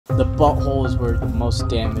The butthole is where the most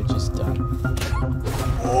damage is done.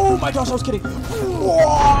 Oh my gosh, I was kidding.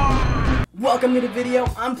 Welcome to the video.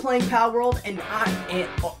 I'm playing Palworld, and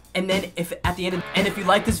then if you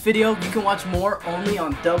like this video, you can watch more only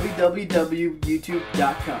on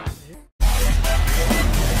www.youtube.com.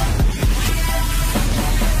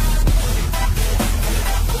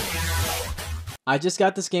 I just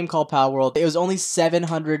got this game called Palworld. It was only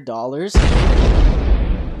 $700.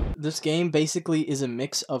 This game basically is a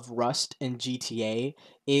mix of Rust and GTA.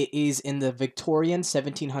 It is in the Victorian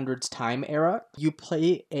 1700s time era. You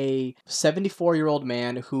play a 74-year-old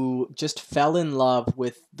man who just fell in love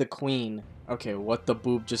with the queen. Okay, what the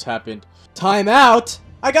boob just happened? Time out!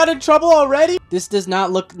 I got in trouble already? This does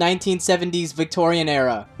not look 1970s Victorian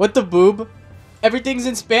era. What the boob? Everything's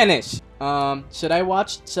in Spanish. Should I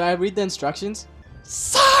read the instructions?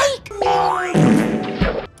 Psych!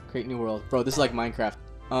 Create new world. Bro, this is like Minecraft.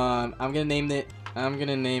 I'm gonna name it.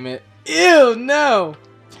 Ew, no!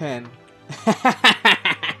 Pen.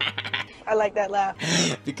 I like that laugh.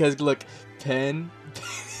 Because look, pen.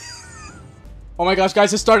 Oh my gosh,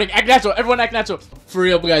 guys, it's starting. Act natural. Everyone act natural. For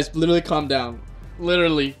real, guys. Literally calm down.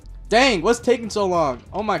 Literally. Dang, what's taking so long?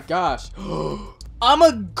 Oh my gosh. I'm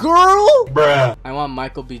a girl? Bruh. I want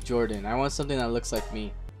Michael B. Jordan. I want something that looks like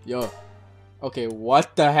me. Yo. Okay,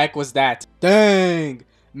 what the heck was that? Dang.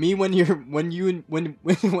 Me when your mom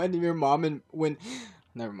and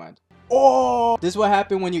never mind. Oh, this is what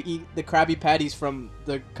happened when you eat the Krabby Patties from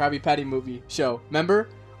the Krabby Patty movie show. Remember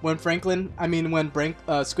when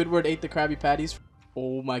Squidward ate the Krabby Patties?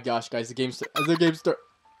 Oh my gosh, guys, the game start.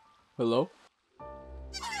 Hello?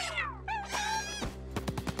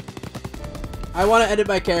 I want to edit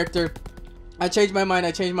my character. I changed my mind.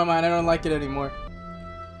 I don't like it anymore.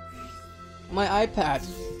 My iPad.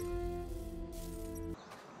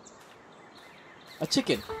 A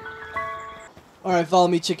chicken. Alright, follow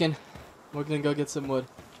me, chicken. We're gonna go get some wood.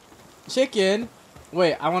 Chicken!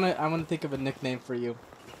 Wait, I wanna think of a nickname for you.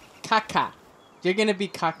 Kaka. You're gonna be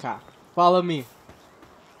Kaka. Follow me.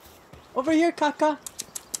 Over here, Kaka.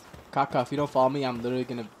 Kaka, if you don't follow me, I'm literally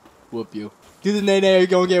gonna whoop you. Do the nay-nay, you're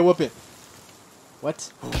gonna get whooping.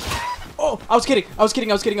 What? Oh, I was kidding. It was a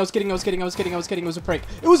prank.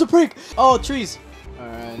 It was a prank. Oh, trees.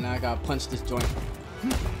 Alright, now I gotta punch this joint.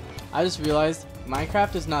 I just realized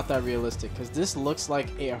Minecraft is not that realistic because this looks like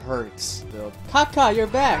it hurts. Kaka, you're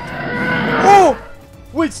back. Oh!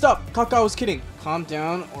 Wait, stop. Kaka, I was kidding. Calm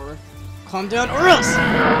down or else. Calm down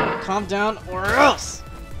or else.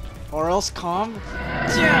 Or else calm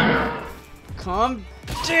down. Calm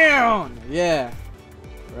down. Yeah.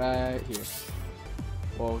 Right here.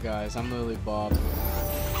 Oh, guys, I'm literally Bob.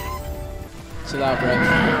 Chill out,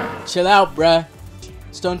 bruh. Chill out, bruh.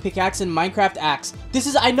 Stone pickaxe and Minecraft axe.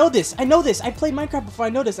 I know this. I played Minecraft before. I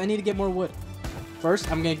know this. I need to get more wood.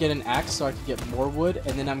 First, I'm gonna get an axe so I can get more wood,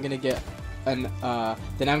 and then I'm gonna get an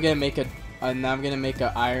then I'm gonna make a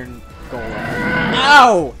iron golem.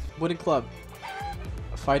 Ow! Wooden club.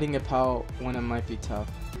 Fighting a pal when it might be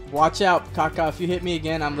tough. Watch out, Kaka. If you hit me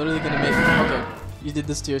again, I'm literally gonna make. Okay, you did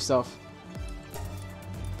this to yourself.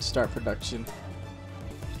 Start production.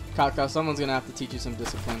 Kaka, someone's gonna have to teach you some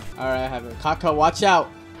discipline. Alright, I have it. Kaka, watch out!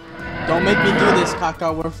 Don't make me do this,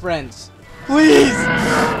 Kaka. We're friends. Please!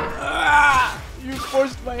 Ah! You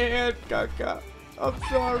forced my hand, Kaka. I'm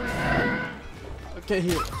sorry. Okay,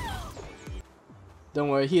 here. Don't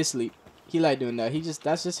worry, he asleep. He like doing that.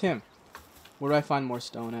 That's just him. Where do I find more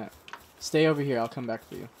stone at? Stay over here. I'll come back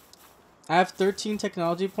for you. I have 13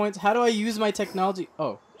 technology points. How do I use my technology?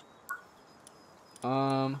 Oh.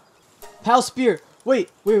 Pal spear.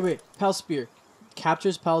 Wait. Pal spear.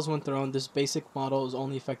 Captures pals when thrown. This basic model is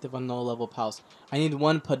only effective on low level pals. I need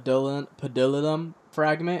one pedilum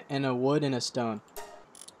fragment and a wood and a stone.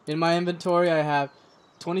 In my inventory, I have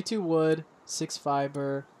 22 wood, 6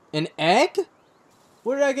 fiber, an egg?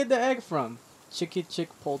 Where did I get the egg from? Chick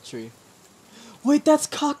poultry. Wait, that's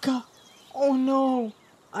Kaka. Oh no.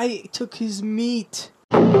 I took his meat.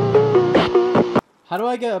 How do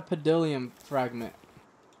I get a pedilum fragment?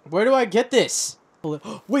 Where do I get this?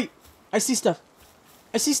 Wait, I see stuff.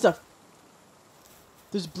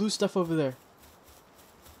 There's blue stuff over there.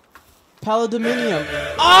 Palladium.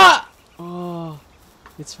 Ah! Oh,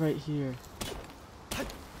 it's right here.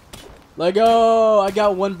 Let go. I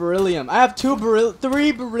got 1 beryllium. I have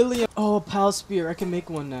 3 beryllium. Oh, pal spear. I can make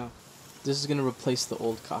one now. This is gonna replace the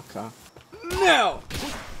old Kaka. No.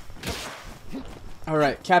 All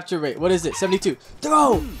right, capture rate. What is it? 72.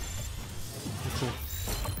 Throw. Okay.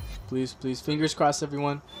 Please, fingers crossed,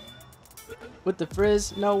 everyone. With the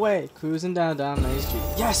frizz, no way. Cruising down Main Street.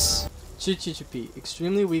 Yes! Chichichipi.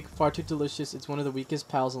 Extremely weak, far too delicious. It's one of the weakest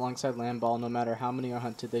pals alongside land ball. No matter how many are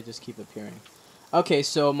hunted, they just keep appearing. Okay,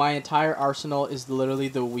 so my entire arsenal is literally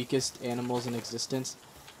the weakest animals in existence.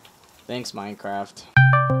 Thanks, Minecraft.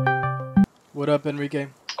 What up, Enrique?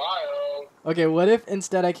 Hi. Okay, what if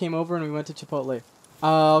instead I came over and we went to Chipotle?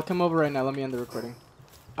 I'll come over right now. Let me end the recording.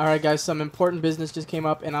 Alright, guys, some important business just came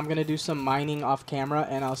up, and I'm going to do some mining off camera,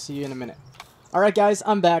 and I'll see you in a minute. Alright, guys,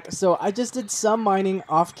 I'm back. So I just did some mining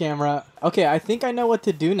off camera. Okay, I think I know what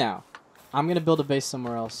to do now. I'm going to build a base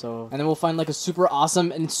somewhere else, so... And then we'll find, like, a super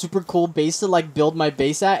awesome and super cool base to, like, build my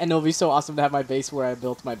base at, and it'll be so awesome to have my base where I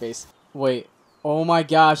built my base. Wait. Oh my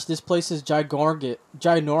gosh, this place is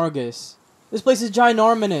ginormous. This place is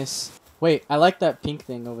ginormous. Wait, I like that pink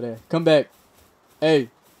thing over there. Come back. Hey.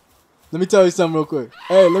 Let me tell you something real quick.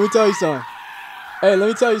 Hey, let me tell you something. Hey, let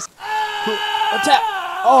me tell you something. Attack!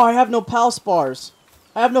 Oh, I have no pal spars.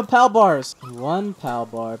 I have no pal bars. One pal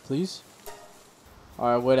bar, please.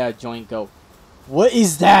 Alright, where'd that joint go? What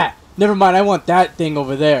is that? Never mind, I want that thing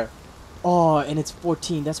over there. Oh, and it's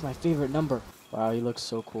 14. That's my favorite number. Wow, he looks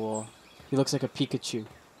so cool. He looks like a Pikachu.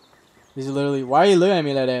 He's literally... Why are you looking at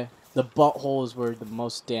me like that? The butthole is where the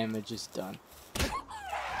most damage is done.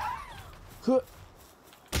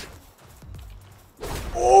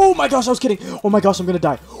 Oh my gosh, I was kidding. Oh my gosh, I'm gonna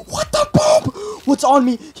die. What the bomb? What's on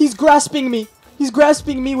me? He's grasping me. He's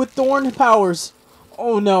grasping me with thorn powers.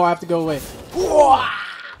 Oh no, I have to go away.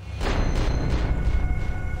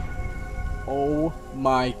 Oh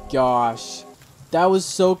my gosh. That was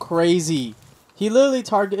so crazy. He literally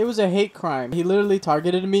it was a hate crime. He literally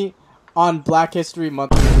targeted me on Black History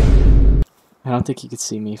Month. I don't think he could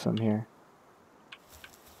see me from here.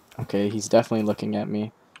 Okay, he's definitely looking at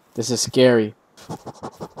me. This is scary.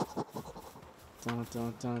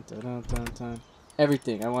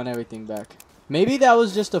 Everything. I want everything back. Maybe that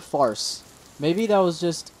was just a farce. Maybe that was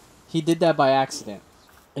just... He did that by accident.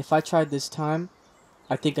 If I tried this time,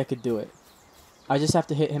 I think I could do it. I just have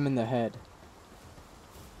to hit him in the head.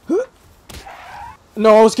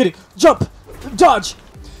 No, I was kidding. Jump! Dodge!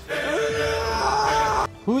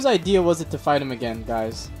 Whose idea was it to fight him again,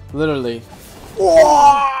 guys? Literally.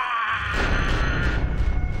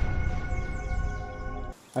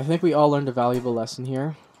 I think we all learned a valuable lesson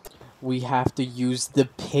here. We have to use the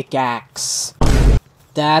pickaxe.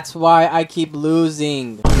 That's why I keep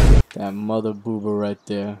losing. That mother boober right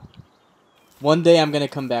there. One day I'm gonna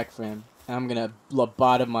come back for him. And I'm gonna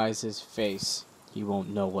lobotomize his face. He won't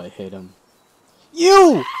know what hit him.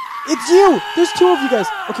 You! It's you! There's two of you guys.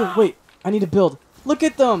 Okay, wait. I need to build. Look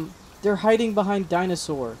at them. They're hiding behind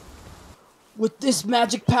dinosaur. With this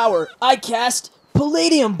magic power, I cast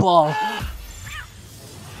Palladium Ball.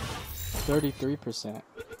 33%.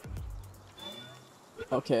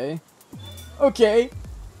 Okay. Okay.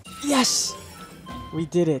 Yes! We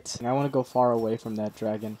did it. I want to go far away from that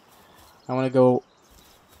dragon. I want to go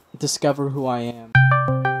discover who I am.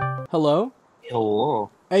 Hello?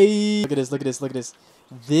 Hello. Hey! Look at this, look at this, look at this.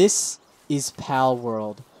 This is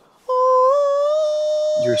Palworld.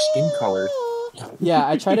 Your skin color. Yeah,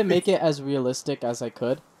 I try to make it as realistic as I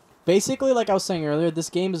could. Basically, like I was saying earlier,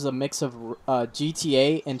 this game is a mix of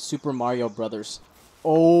GTA and Super Mario Brothers.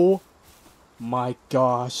 Oh my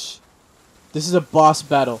gosh. This is a boss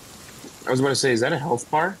battle. I was going to say, is that a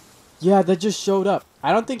health bar? Yeah, that just showed up.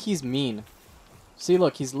 I don't think he's mean. See,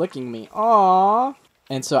 look, he's licking me. Aww.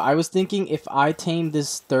 And so I was thinking if I tame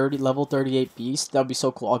this level 38 beast, that would be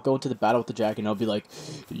so cool. I'll go into the battle with the dragon and I'll be like,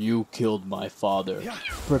 you killed my father.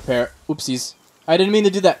 Prepare. Oopsies. I didn't mean to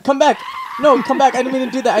do that. Come back. No, come back. I didn't mean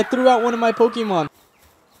to do that. I threw out one of my Pokemon.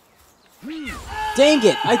 Dang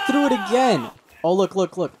it. I threw it again. Oh, look,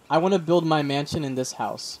 look, look. I want to build my mansion in this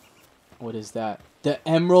house. What is that? The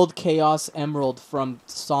Emerald Chaos Emerald from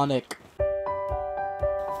Sonic.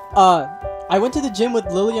 I went to the gym with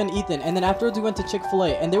Lily and Ethan, and then afterwards we went to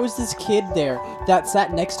Chick-fil-A, and there was this kid there that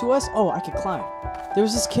sat next to us. Oh, I could climb. There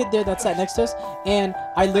was this kid there that sat next to us, and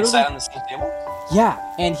I literally... Sat on the same table? Yeah,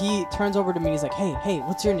 and he turns over to me and he's like, hey,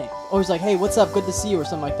 what's your name? Oh, he's like, hey, what's up? Good to see you, or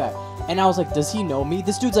something like that. And I was like, does he know me?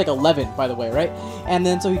 This dude's like 11, by the way, right? And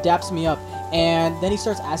then so he daps me up, and then he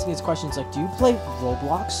starts asking his questions like, do you play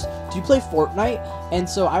Roblox? Do you play Fortnite? And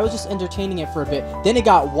so I was just entertaining it for a bit. Then it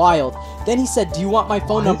got wild. Then he said, do you want my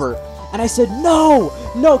phone number? And I said, no,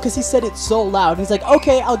 because he said it so loud. He's like,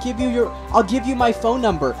 okay, I'll give you my phone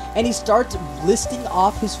number. And he starts listing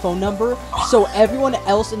off his phone number so everyone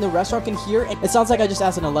else in the restaurant can hear. And it sounds like I just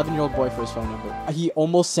asked an 11-year-old boy for his phone number. He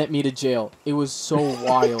almost sent me to jail. It was so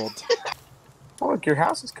wild. Oh, look, your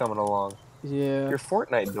house is coming along. Yeah. You're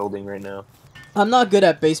Fortnite building right now. I'm not good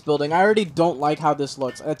at base building. I already don't like how this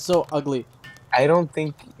looks. It's so ugly. I don't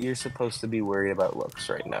think you're supposed to be worried about looks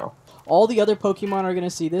right now. all the other Pokemon are gonna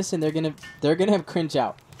see this and they're gonna cringe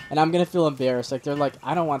out, and I'm gonna feel embarrassed. Like they're like,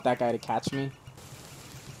 I don't want that guy to catch me.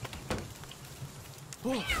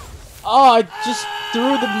 Oh, I just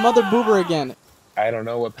threw the mother boober again. I don't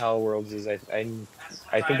know what Palworld is. I think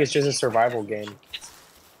it's just a survival game.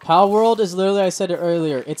 Palworld is literally, I said it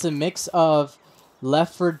earlier, it's a mix of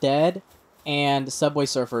Left 4 Dead and Subway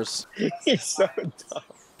Surfers. He's so dumb.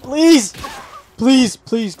 Please! Please,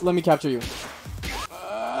 please, let me capture you.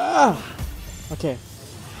 Okay.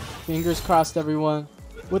 Fingers crossed, everyone.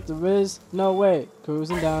 With the Riz, no way.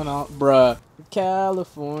 Cruising down on, bruh.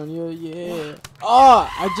 California, yeah. Oh,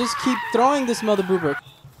 I just keep throwing this mother boober.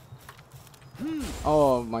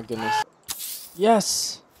 Oh my goodness.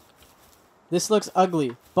 Yes! This looks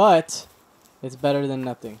ugly, but it's better than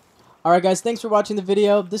nothing. Alright guys, thanks for watching the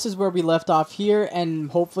video. This is where we left off here,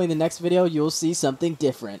 and hopefully in the next video you'll see something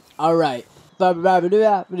different. Alright. Are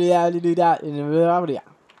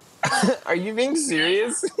you being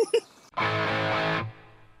serious?